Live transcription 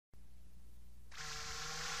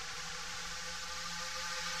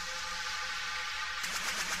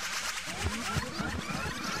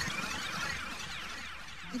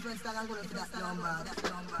sequence that I'm going for that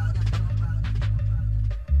number.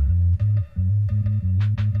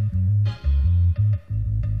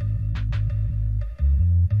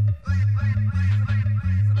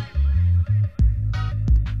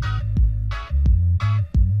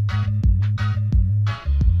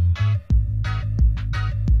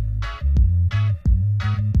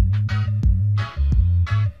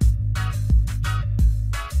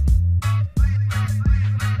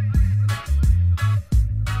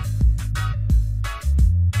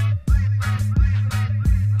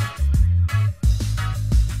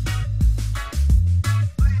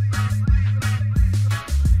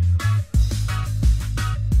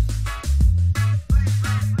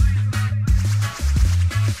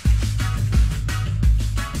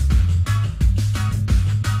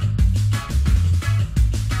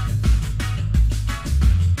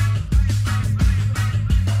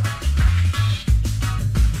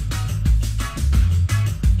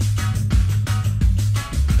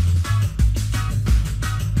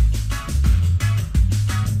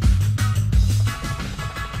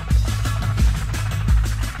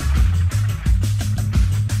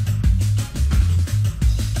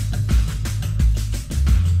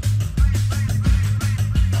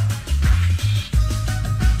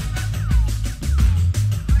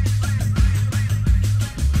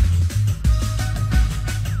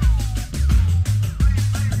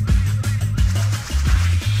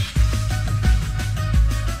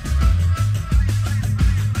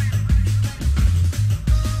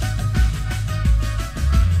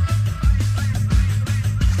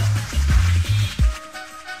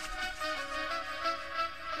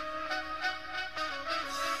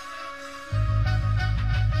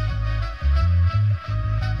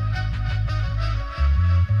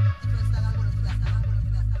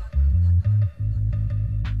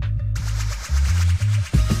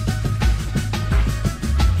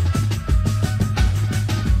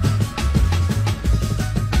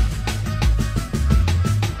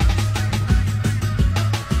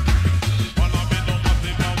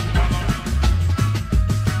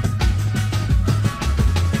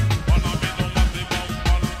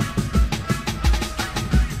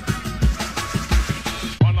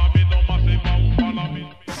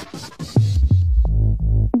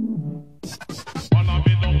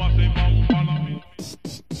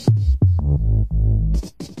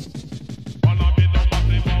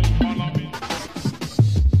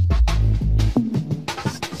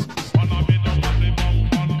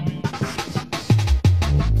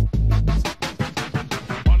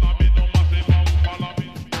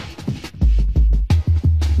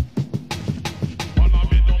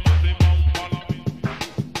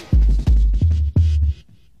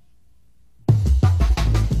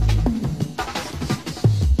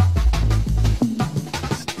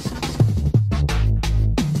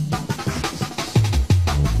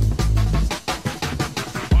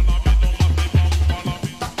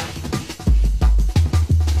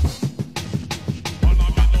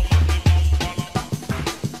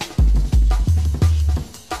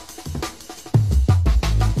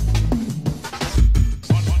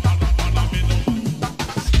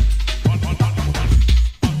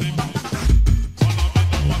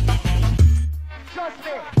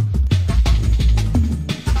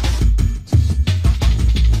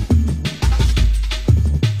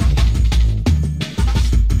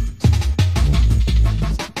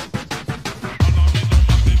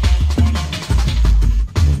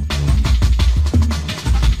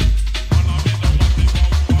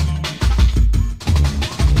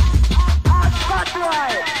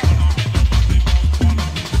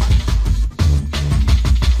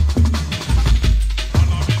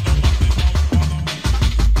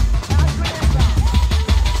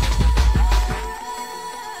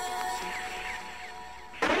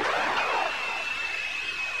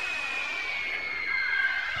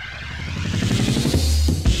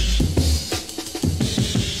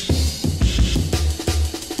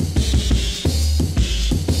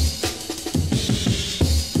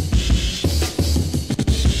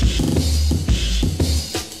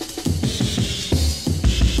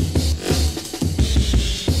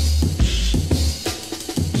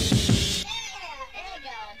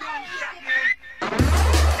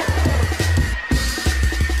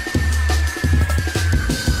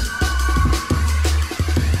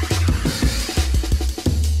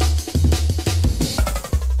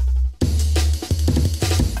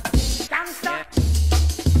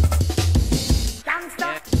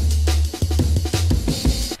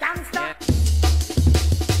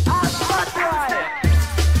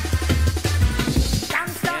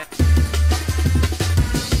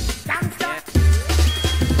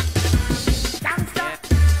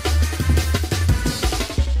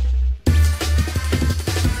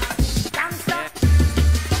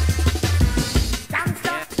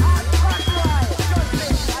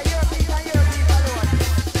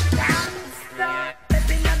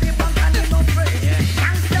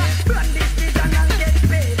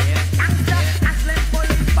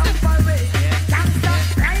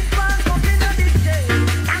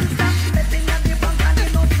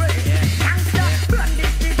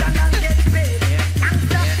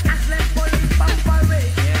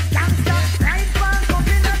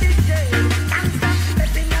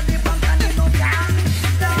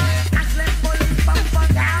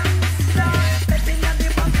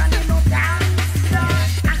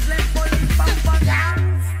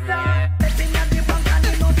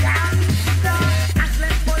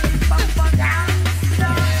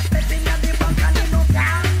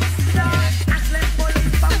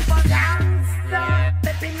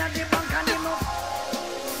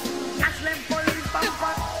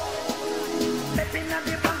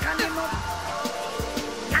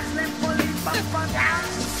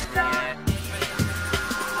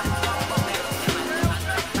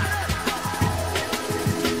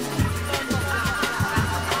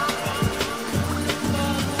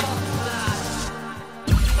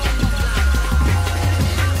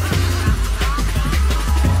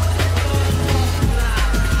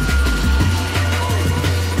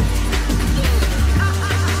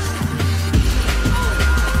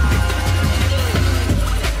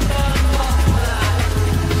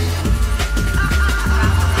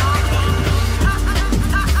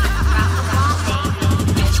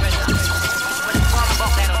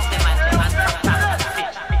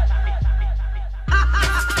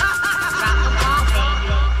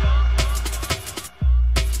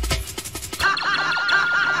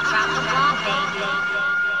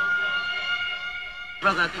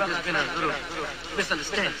 brother, I think there's been a little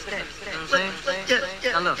misunderstanding. You know what I'm saying?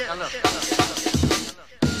 Yeah. Now look.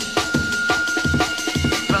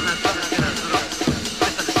 Brother, I think there's been a little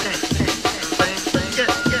misunderstanding. You know what I'm saying?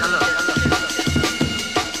 Yeah. Now look.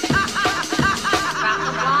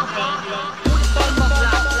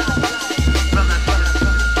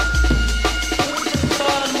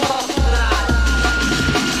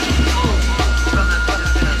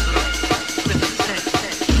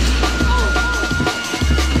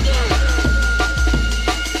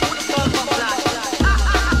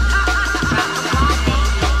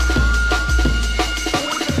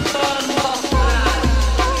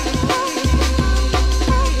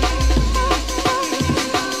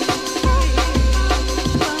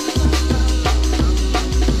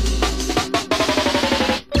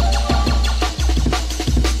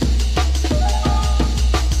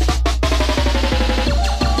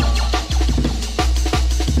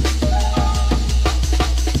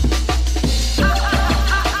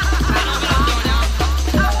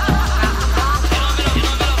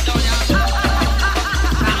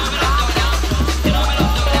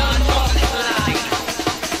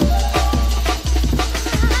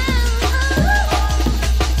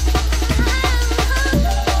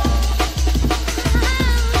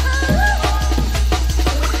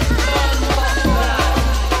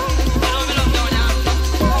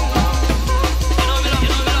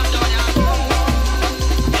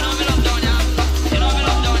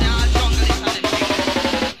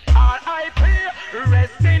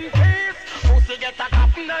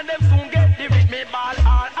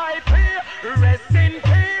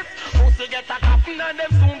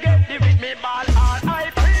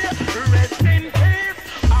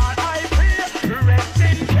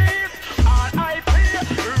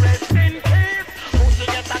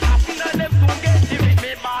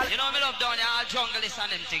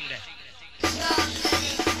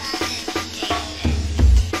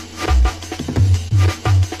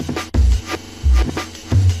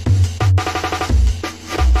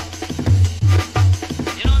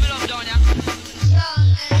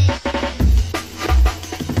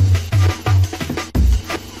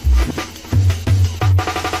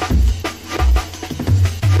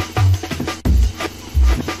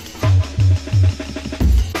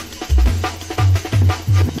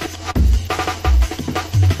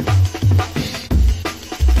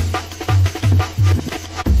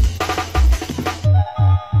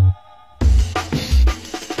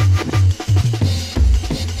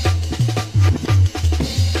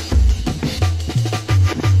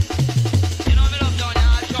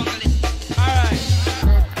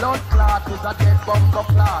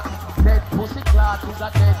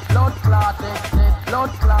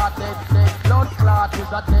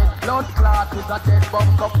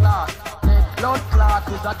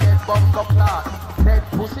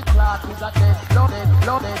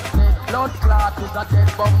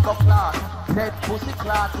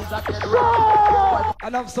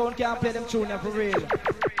 Enough sound can't play them tune for real.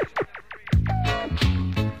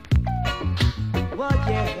 Oh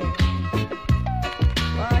yeah.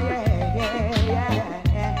 Oh yeah. Alright. Oh yeah.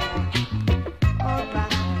 Oh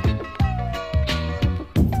yeah.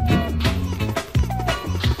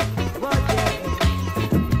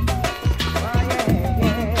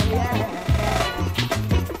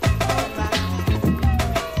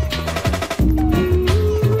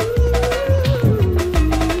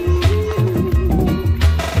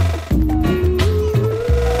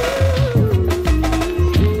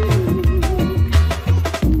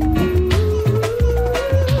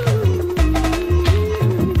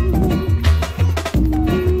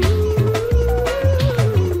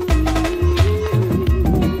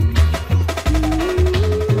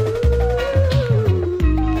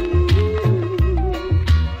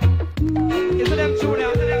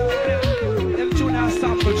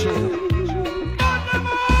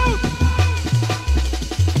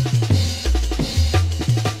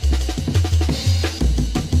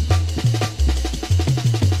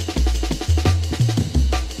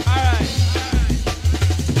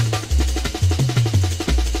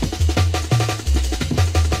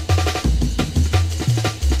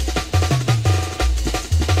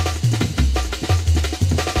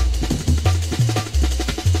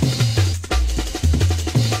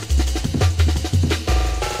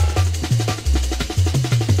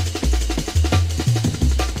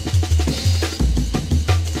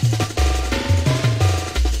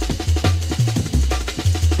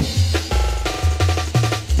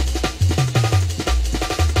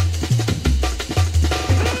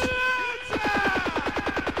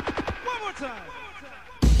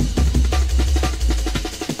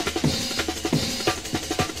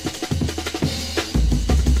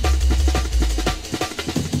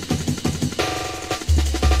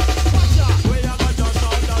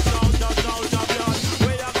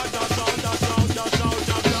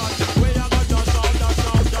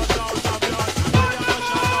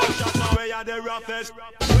 roughest. We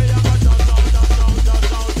are the sound of blood. We are the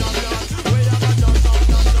sound of blood. We are the sound of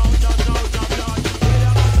blood.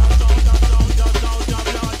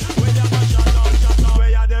 We are the sound.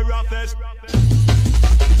 We are the roughest.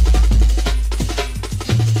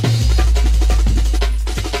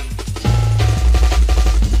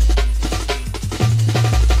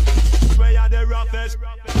 We are the roughest.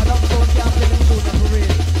 Enough sound can't play them tune for real.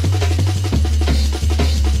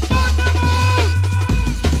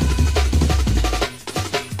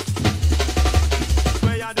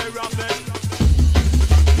 We are the roughest.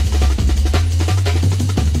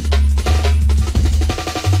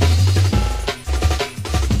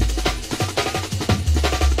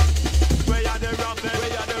 We are the roughest. We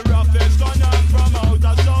are the roughest. Gone up from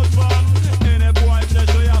outer South Park. In a boy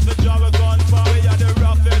place we have to drive a gun for. We are the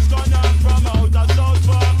roughest. Gone up from outer South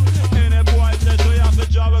Park. In a boy place we have to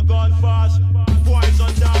drive a gun fast. Boys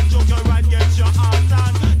on that took your right, get your heart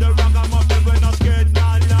on. The ragamuffin when no scared,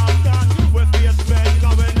 not laughed on. We face bed,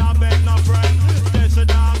 cause we not beg no friend. This a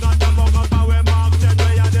dog got the bug up and we marked it.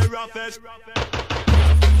 We are the roughest.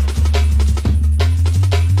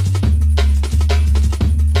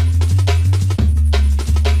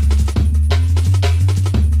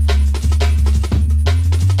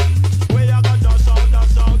 We are got the sound of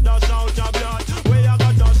blood. We are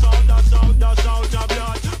got the sound of blood.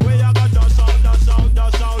 We are got the sound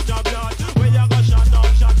of blood. We are got shut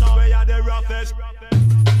down. We are the roughest. We are the roughest.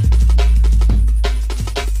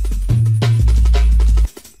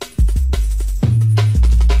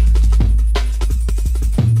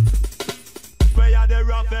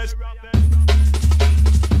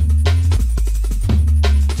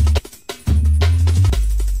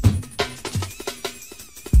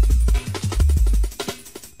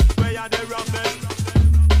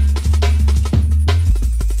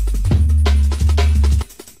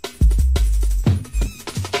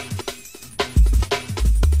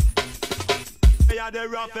 We are the roughest. We are the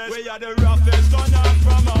roughest. We are the roughest. Gone up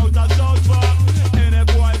from outer South Park. In a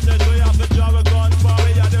boy place we have to drive a gun for.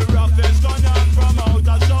 We are the roughest. Gone up from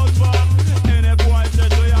outer South Park. In a boy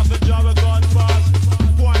place we have to drive a gun fast.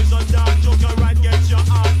 Boys on that took your right, get your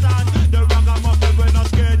heart on. The ragamuffin we no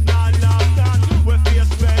scared, not laughed on. We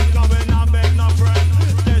face bed, cause we not beg no friend.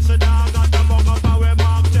 This a dog got the bug up and we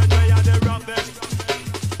marked it. We are the roughest.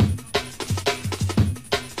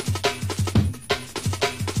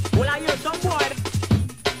 Will I hear some boy?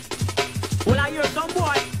 Will I hear some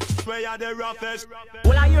boy? We are the roughest.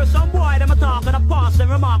 Will I hear some boy? Them a talk and a pass and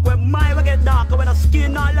remark. When my will get darker, when the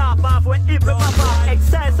skin not laugh off, when hip rip off.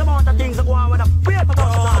 Excess amount of things that go on when the paper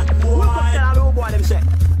comes on. Who could tell a little boy them say?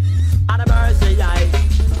 And a mercy, I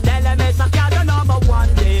tell them it's a cat the number one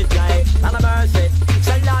DJ. And a mercy,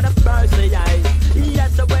 say lot of mercy, I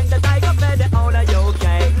yes, so when the tiger fed the owner, you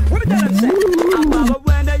okay? What me tell them say? And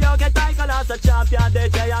when the you get tiger as a champion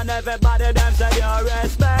DJ, and everybody them say you're a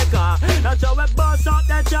speaker. That's how we bust up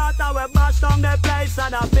the chart and we bust down the place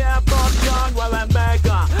and a beer pop young where we make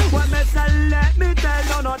her. When me say let me tell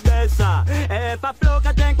you not this. If I fluke,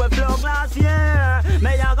 I think we fluke last year. Me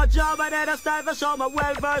I got job and then I style for show me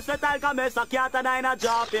well versatile. Come miss a cat and I ain't a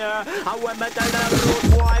job here. And when me tell them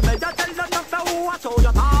rude boy, me just tell them not for who I told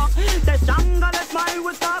you talk. The jungle is mine,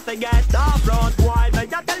 we start to get off road boy. Me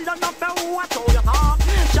just tell them not for who I told you talk.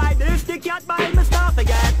 Try this the cat by me start to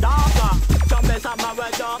get off. Come miss a man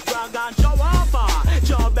with dog brag and show off.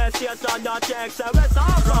 Job best yes on your check service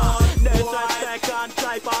offer. This is second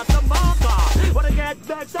try pass the marker. Wanna get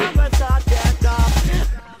back some we start get up.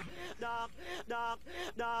 Dog, dog,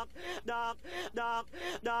 dog, dog, dog,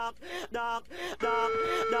 dog, dog, dog,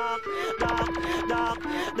 dog, dog, dog,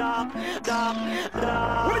 dog, dog,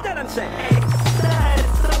 dog. What did I say? Excess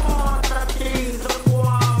the more the things of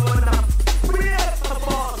war when I break the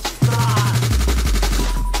boss start.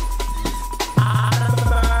 Out of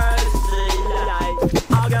mercy,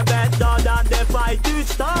 I'll get better than the fight to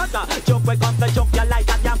start. Choke we come to choke you like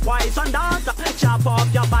a damn poison dart. Chop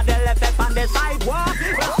off your body left it on the sidewalk.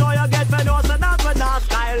 So you get for no so that's when I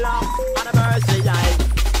skylock. Out of mercy,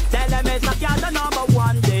 tell them it's a cat the number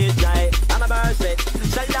one DJ. Out of mercy,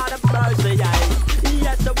 say out of mercy,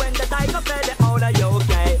 yes, so when the tiger fed the owner, you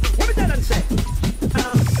okay? What me tell them say?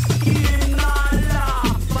 Skin all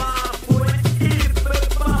laugh off with hip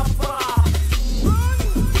papa.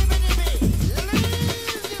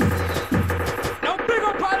 Now big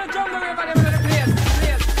up all the jungle river them in the place.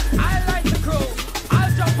 I like the crew.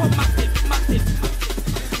 I'll jump up massive.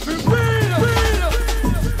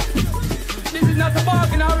 This is not a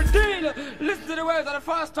bargain or a deal. Listen to the words of the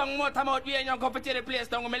first tongue. More time out here and you come to the place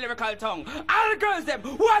down with my lyrical tongue. All the girls them,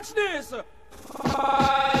 watch this.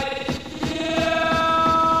 Fire.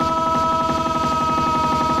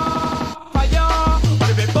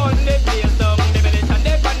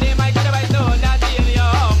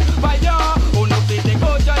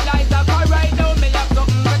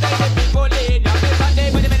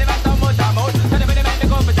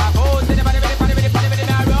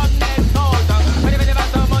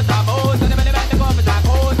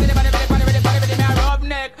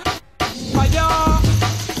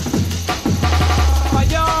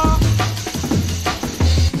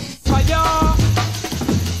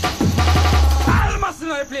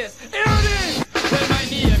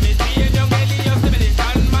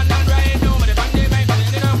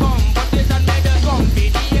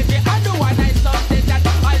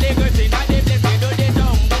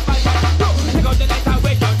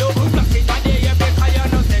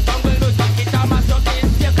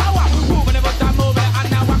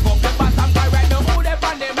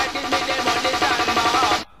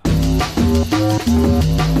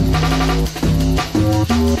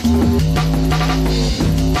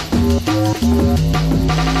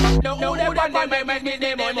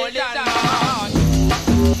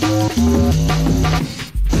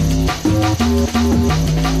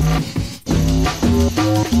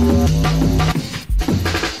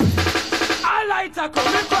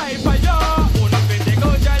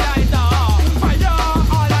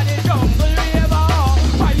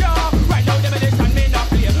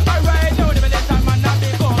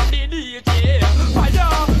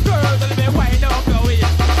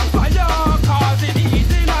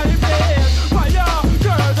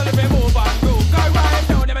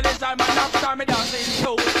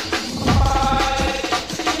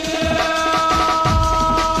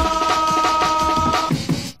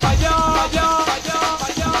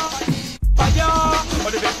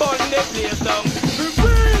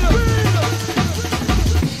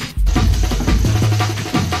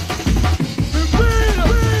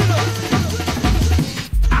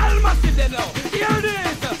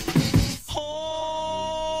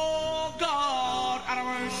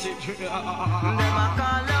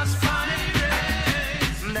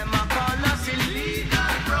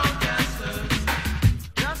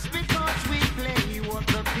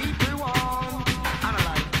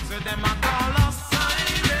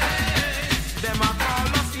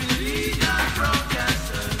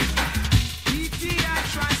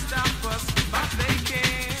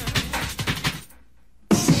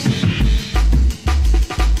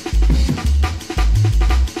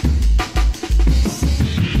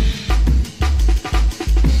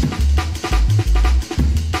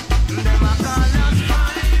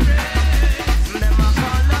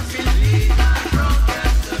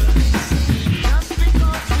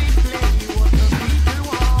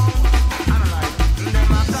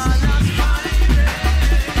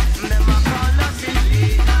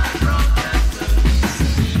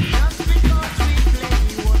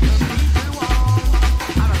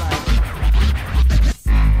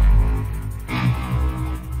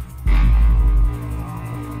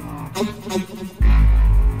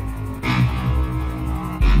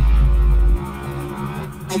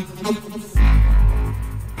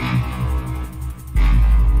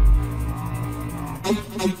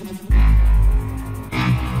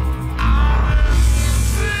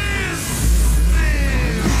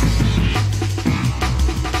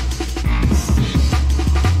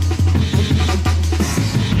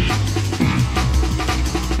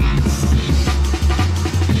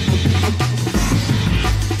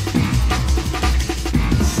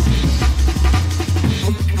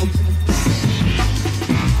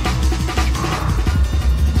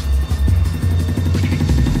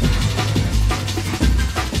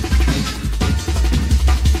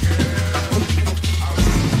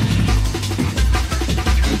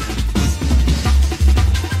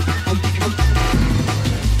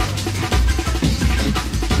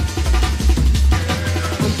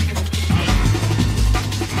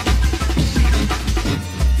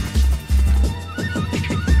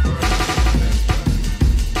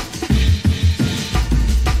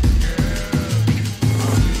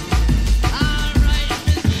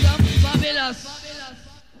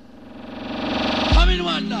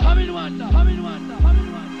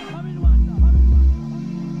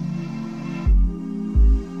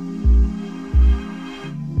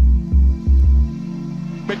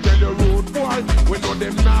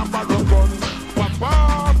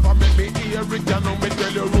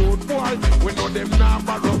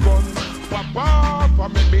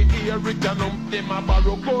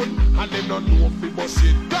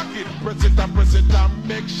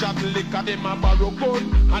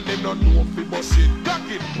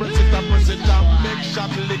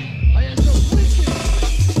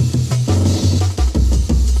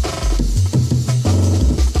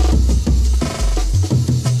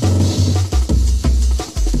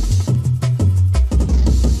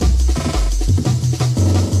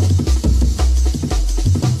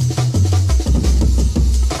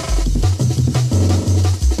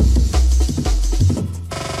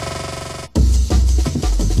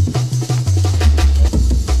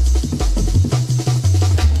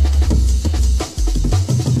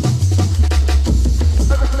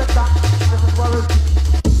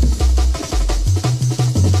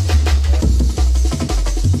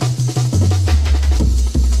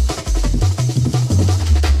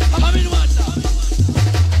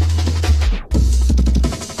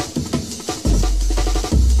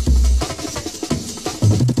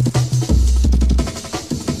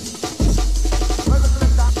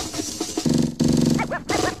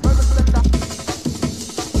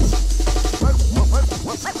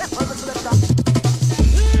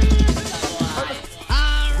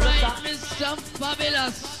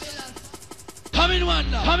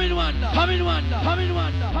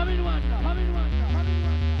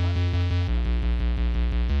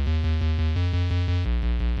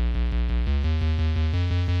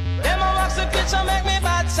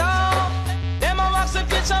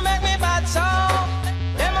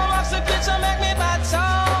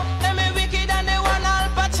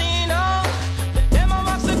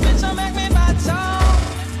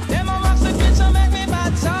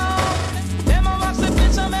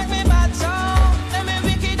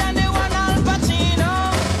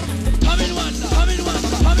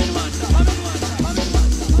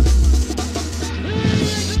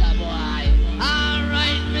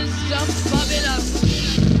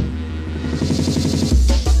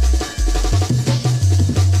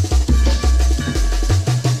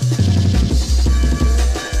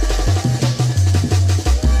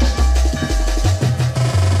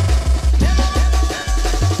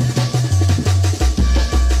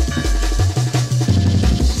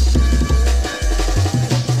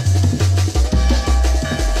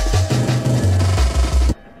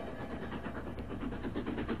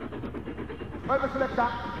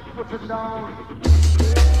 Down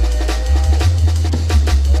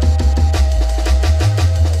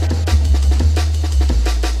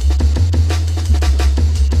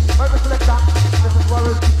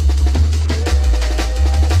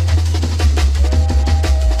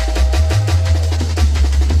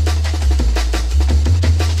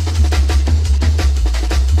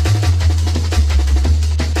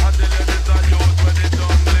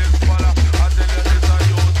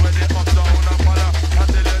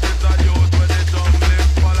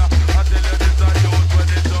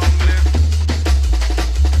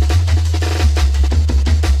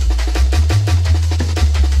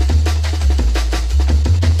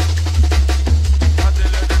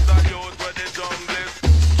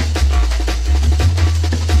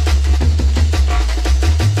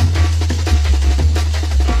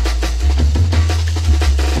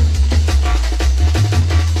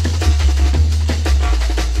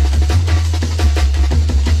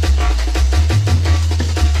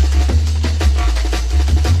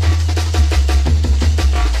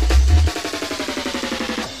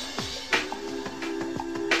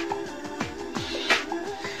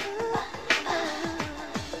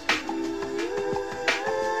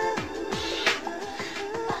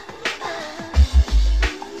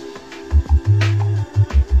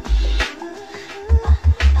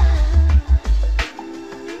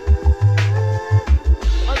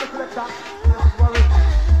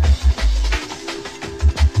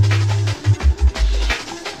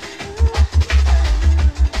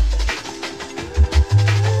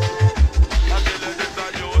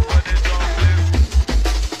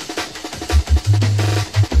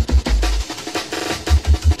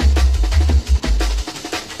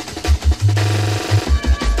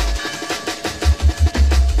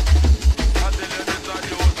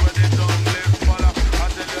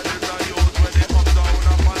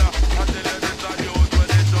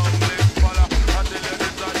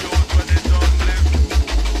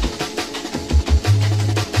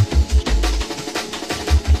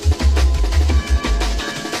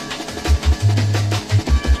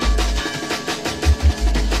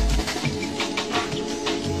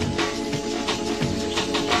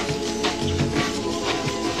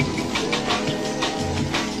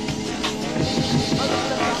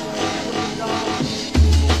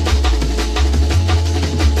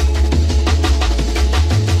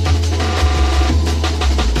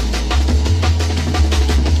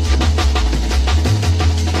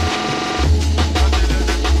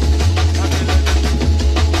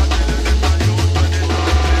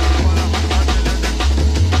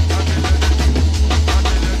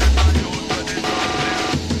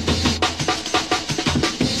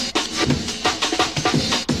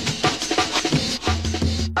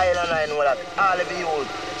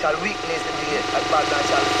youth shall witness the day that Babylon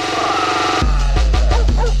shall fall.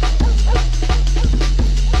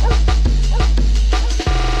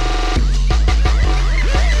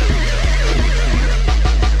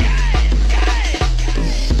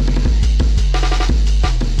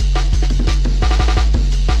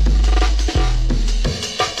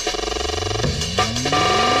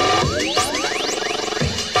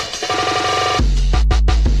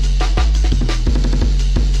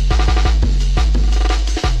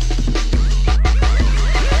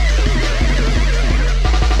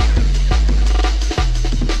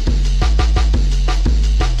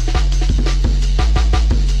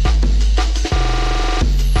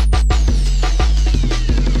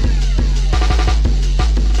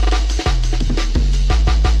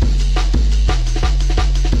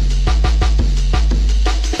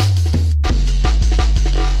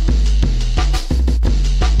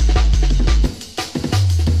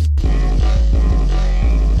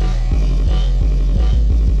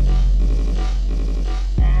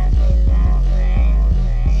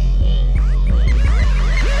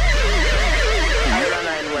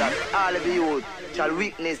 All of the youth shall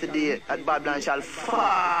witness the day that Babylon shall fall.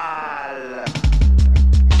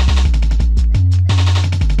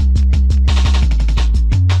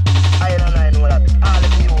 I know that all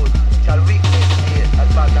of the youth shall witness the day that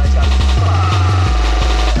Babylon shall fall.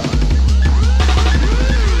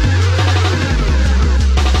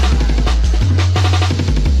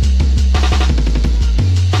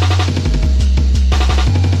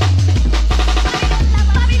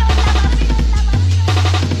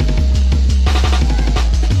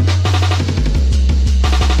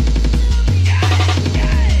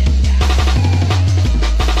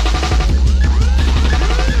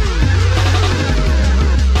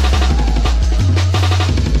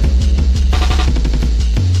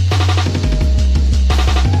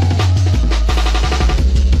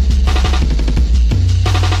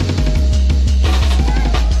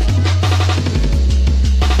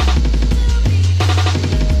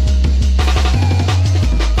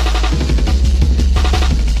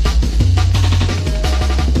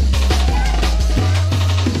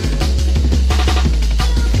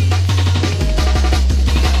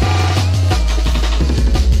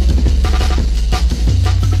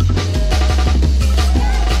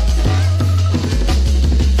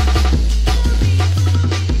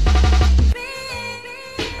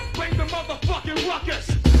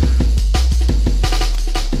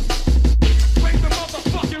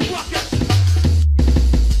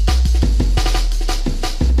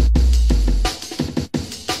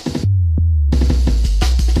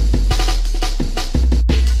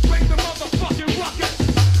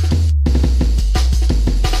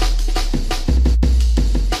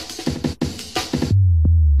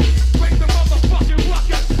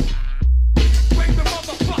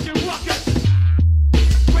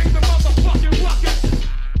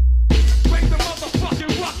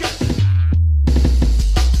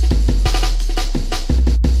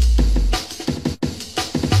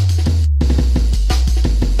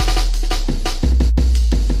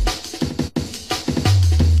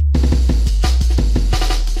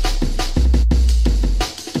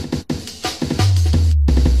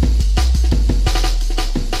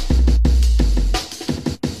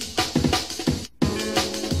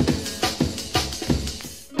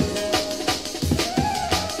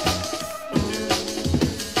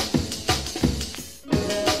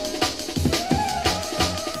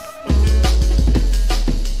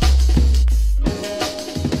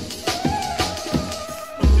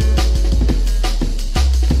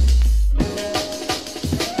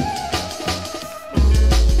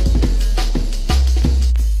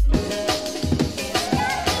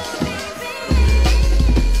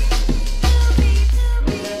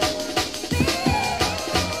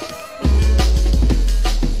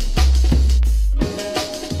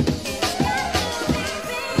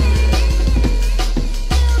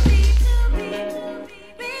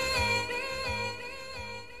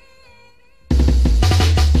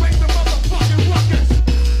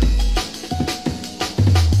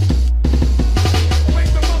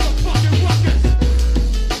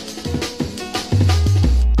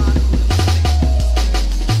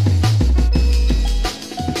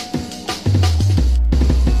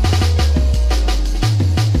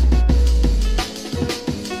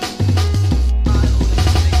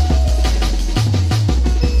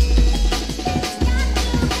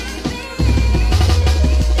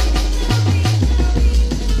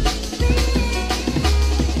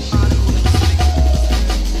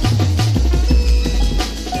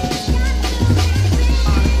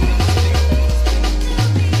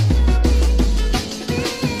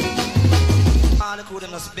 cool,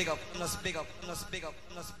 them not big up, not big up, not big up,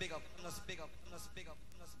 not big up, not big up, not big up.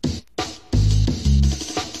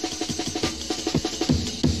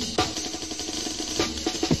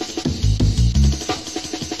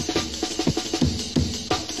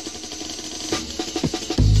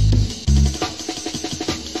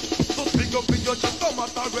 No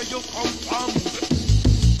matter where you come from.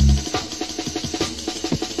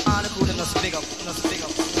 Ah, the cool, them not big up, not big up,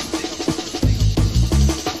 not big up, not big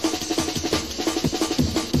up.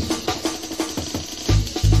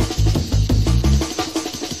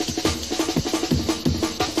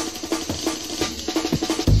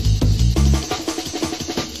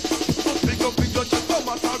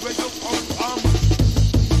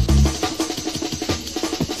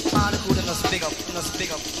 Big up, not big up, not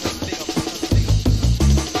big up, not big up.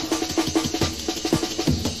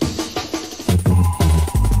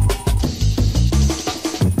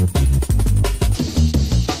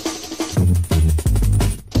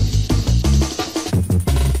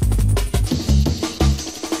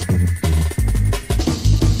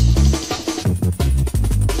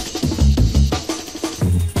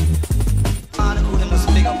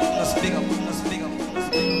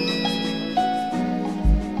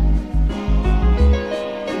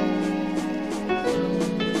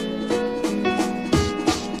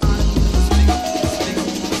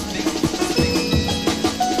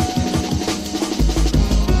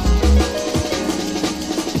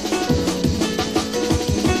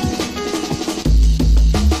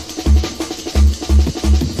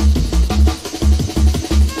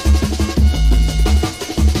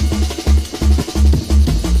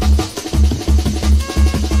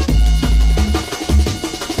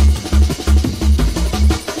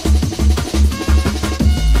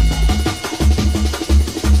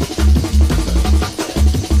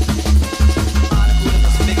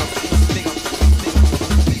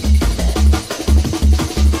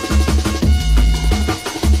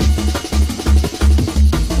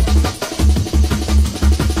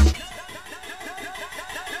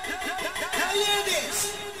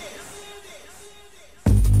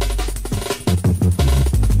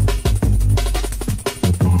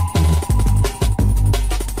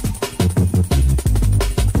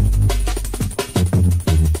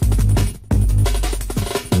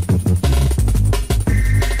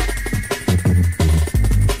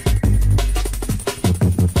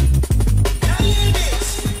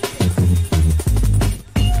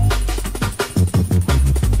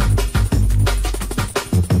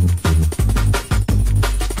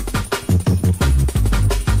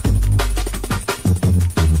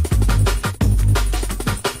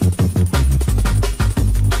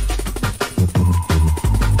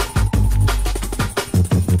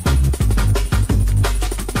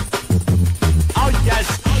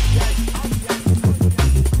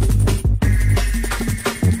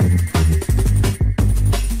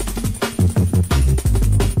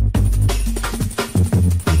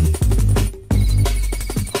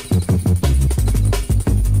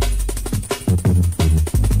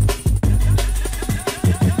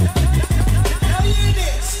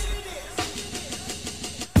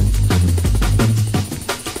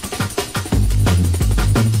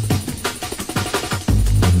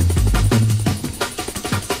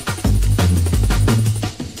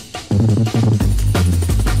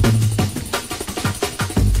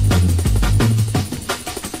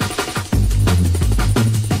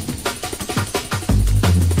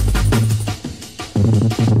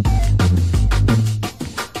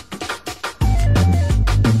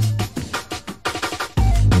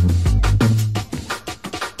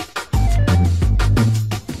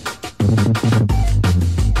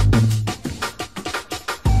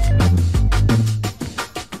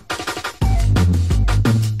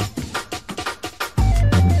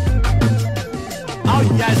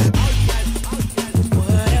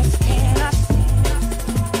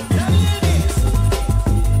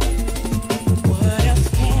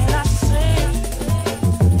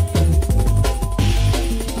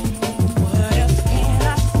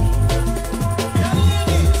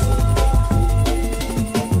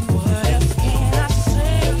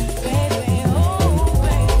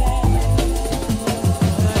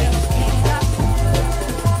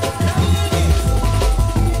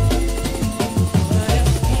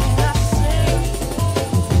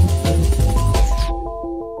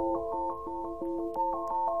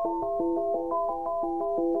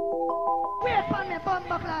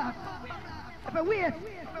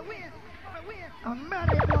 I'm mad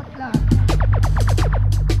at blood clot.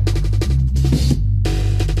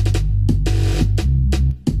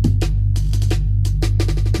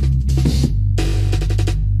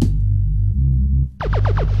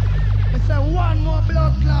 I say one more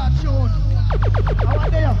How are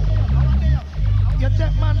they? You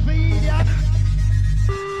take man for idiot.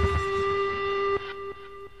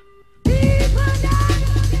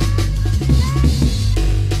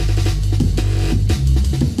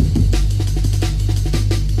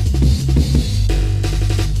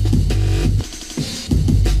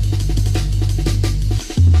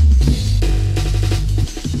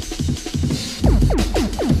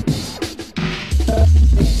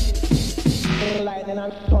 Lightning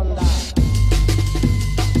and thunder.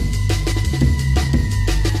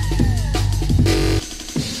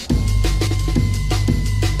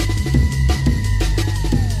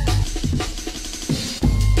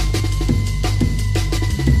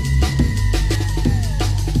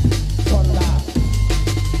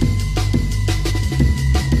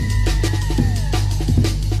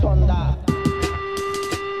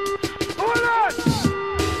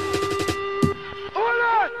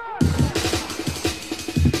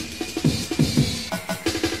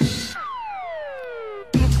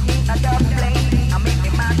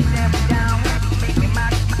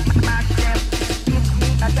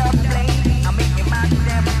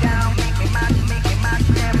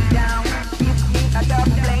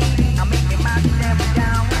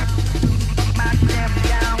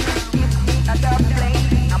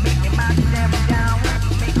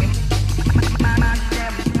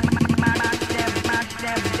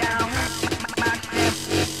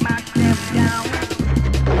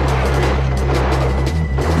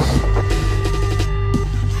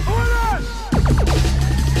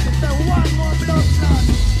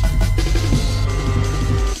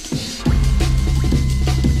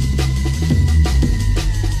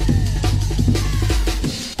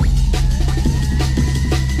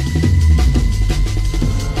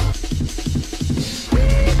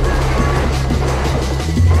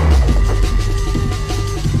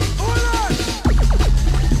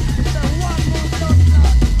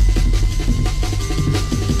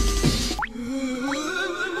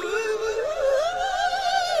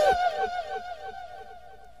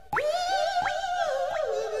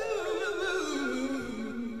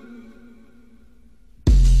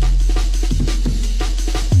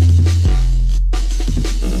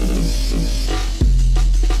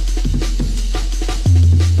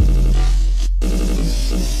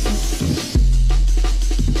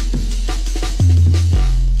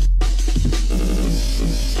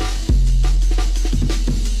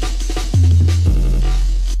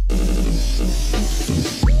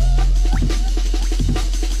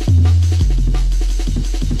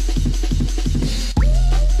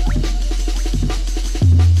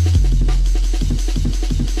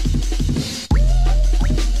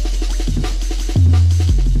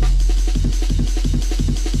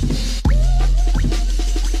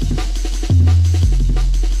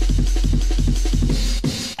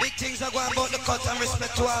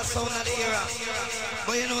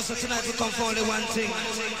 But you know, so tonight we come for only one thing.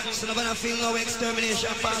 So nobody feel no extermination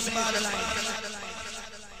passing by the line.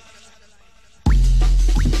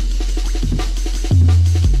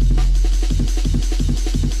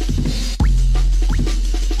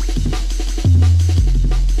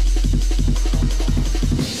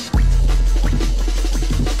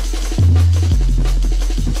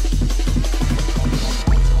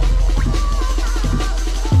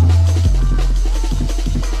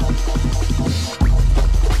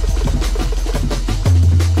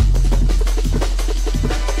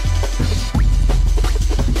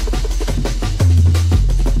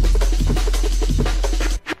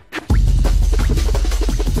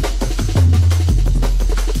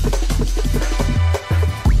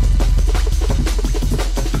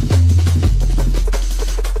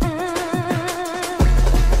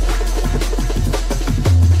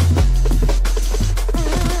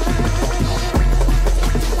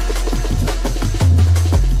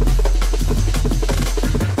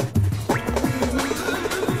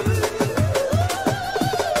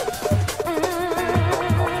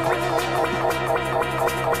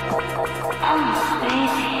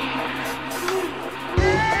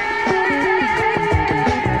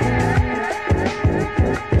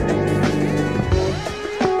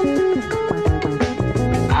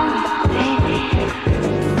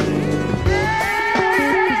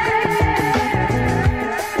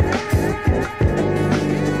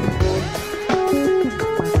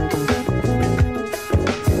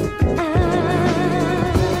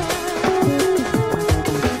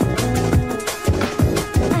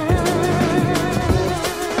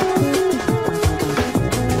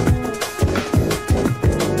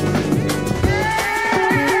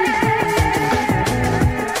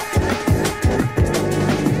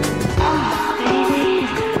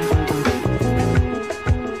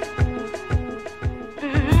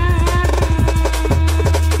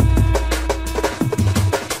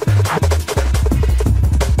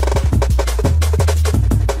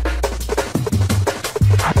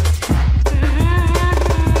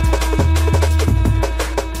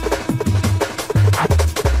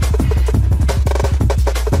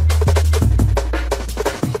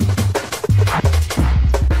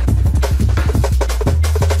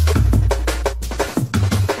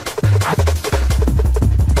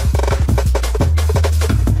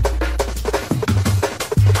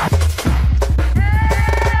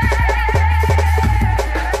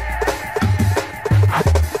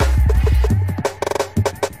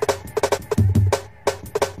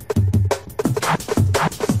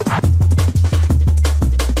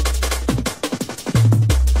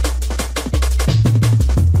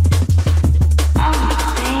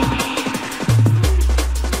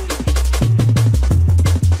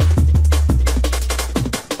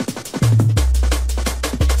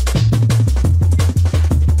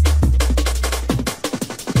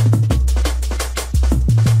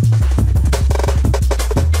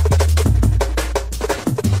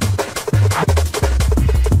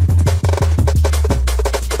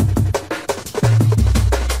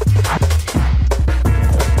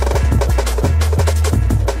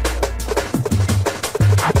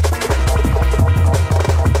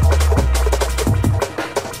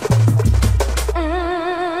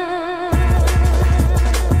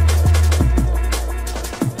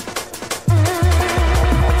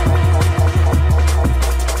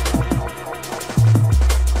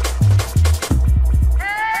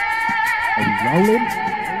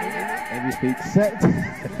 Everything set.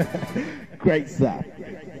 Great stuff.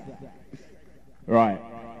 Right.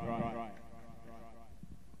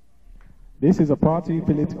 This is a party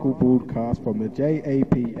political broadcast from the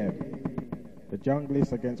JAPM, the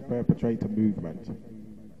Junglist Against Perpetrator Movement.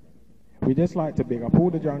 We just like to big up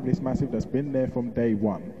all the Junglist massive that's been there from day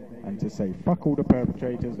one, and to say fuck all the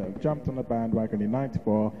perpetrators that have jumped on the bandwagon in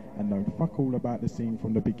 94 and known fuck all about the scene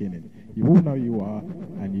from the beginning. You all know you are,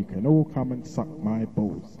 and you can all come and suck my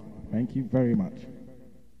balls. Thank you very much.